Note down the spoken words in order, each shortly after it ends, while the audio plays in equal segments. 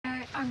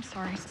I'm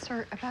sorry,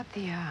 sir, about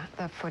the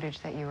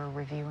footage that you were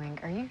reviewing.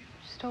 Are you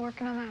still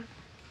working on that?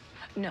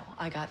 No,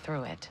 I got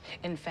through it.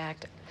 In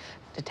fact,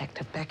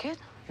 Detective Beckett,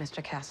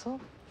 Mr. Castle,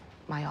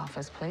 my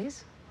office,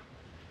 please.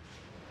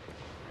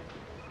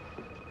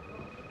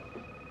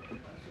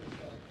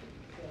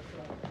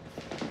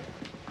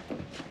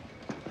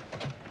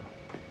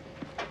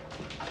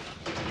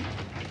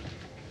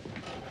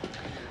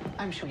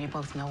 I'm sure you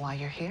both know why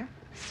you're here.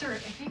 Sir,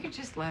 if you could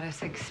just let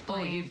us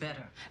explain. Oh, you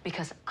better.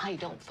 Because I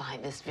don't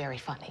find this very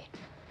funny.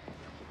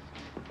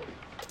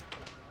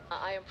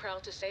 I am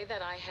proud to say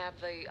that I have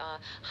the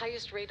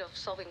highest rate of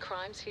solving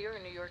crimes here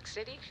in New York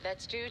City.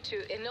 That's due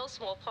to, in no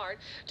small part,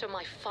 to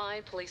my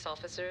fine police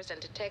officers and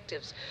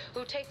detectives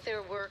who take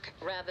their work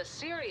rather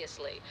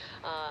seriously.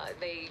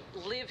 They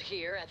live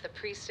here at the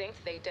precinct.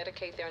 They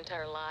dedicate their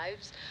entire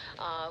lives.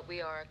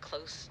 We are a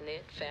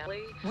close-knit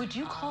family. Would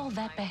you call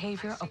that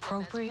behavior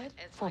appropriate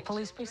for a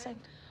police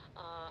precinct?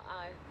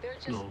 They're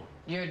just... No.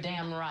 You're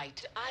damn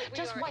right.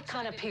 Just what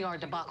kind of PR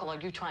debacle are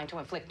you trying to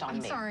inflict on me?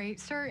 I'm sorry,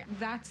 sir,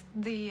 that's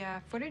the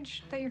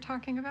footage that you're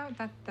talking about?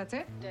 That's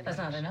it? That's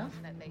not enough?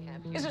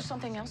 Is there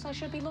something else I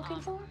should be looking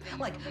for?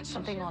 Like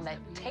something on that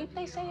tape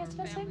they say is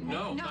missing?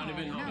 No, not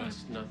even. No,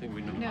 that's nothing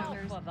we know. No,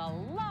 Oh, for the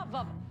love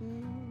of...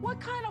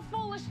 What kind of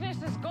foolishness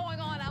is going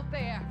on out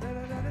there?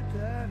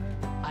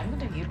 I'm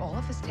gonna need all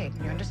of this tape,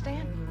 you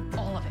understand?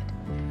 All of it.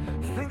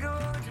 Think of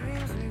all the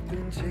dreams we've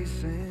been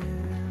chasing.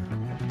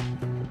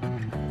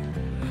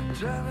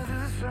 Driving through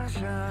the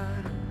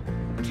sunshine,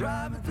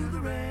 driving through the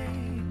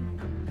rain,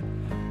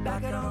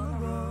 back out on the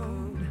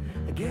road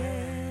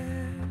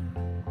again.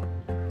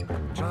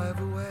 Drive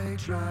away,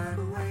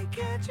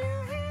 can't you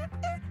hear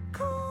it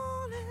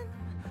calling?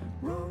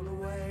 Roll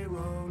away,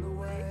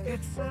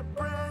 it's a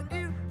brand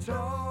new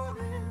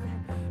dawning.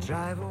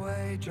 Drive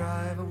away,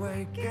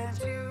 can't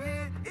you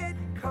hear it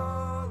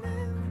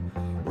calling?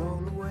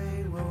 Roll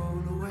away,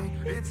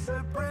 it's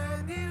a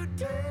brand new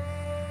day.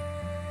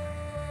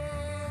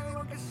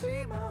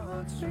 See my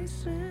heart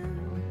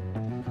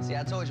racing. See,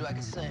 I told you I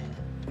could sing.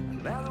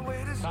 Now the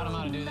wait is Taught him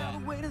how to do over, that. now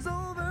the wait is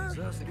over. It's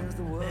us against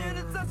the world. And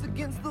it's us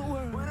against the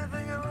world. When I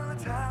think of all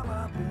the time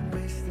I've been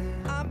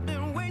wasting. I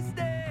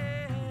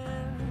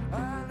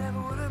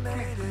never would have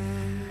made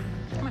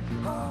it.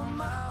 Come on. On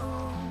my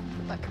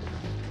own. Look,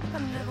 I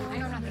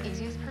know I'm not the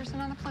easiest person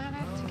on the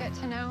planet to get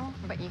to know,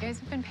 but you guys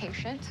have been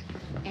patient,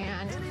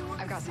 and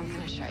I've got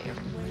something to show you.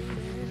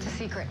 It's a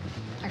secret.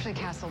 Actually,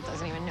 Castle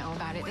doesn't even know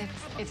about it.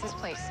 It's this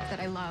place that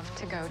I love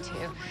to go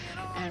to,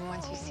 and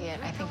once you see it,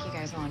 I think you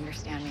guys will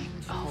understand me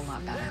a whole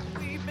lot better.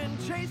 We've been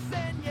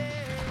chasing,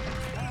 yeah.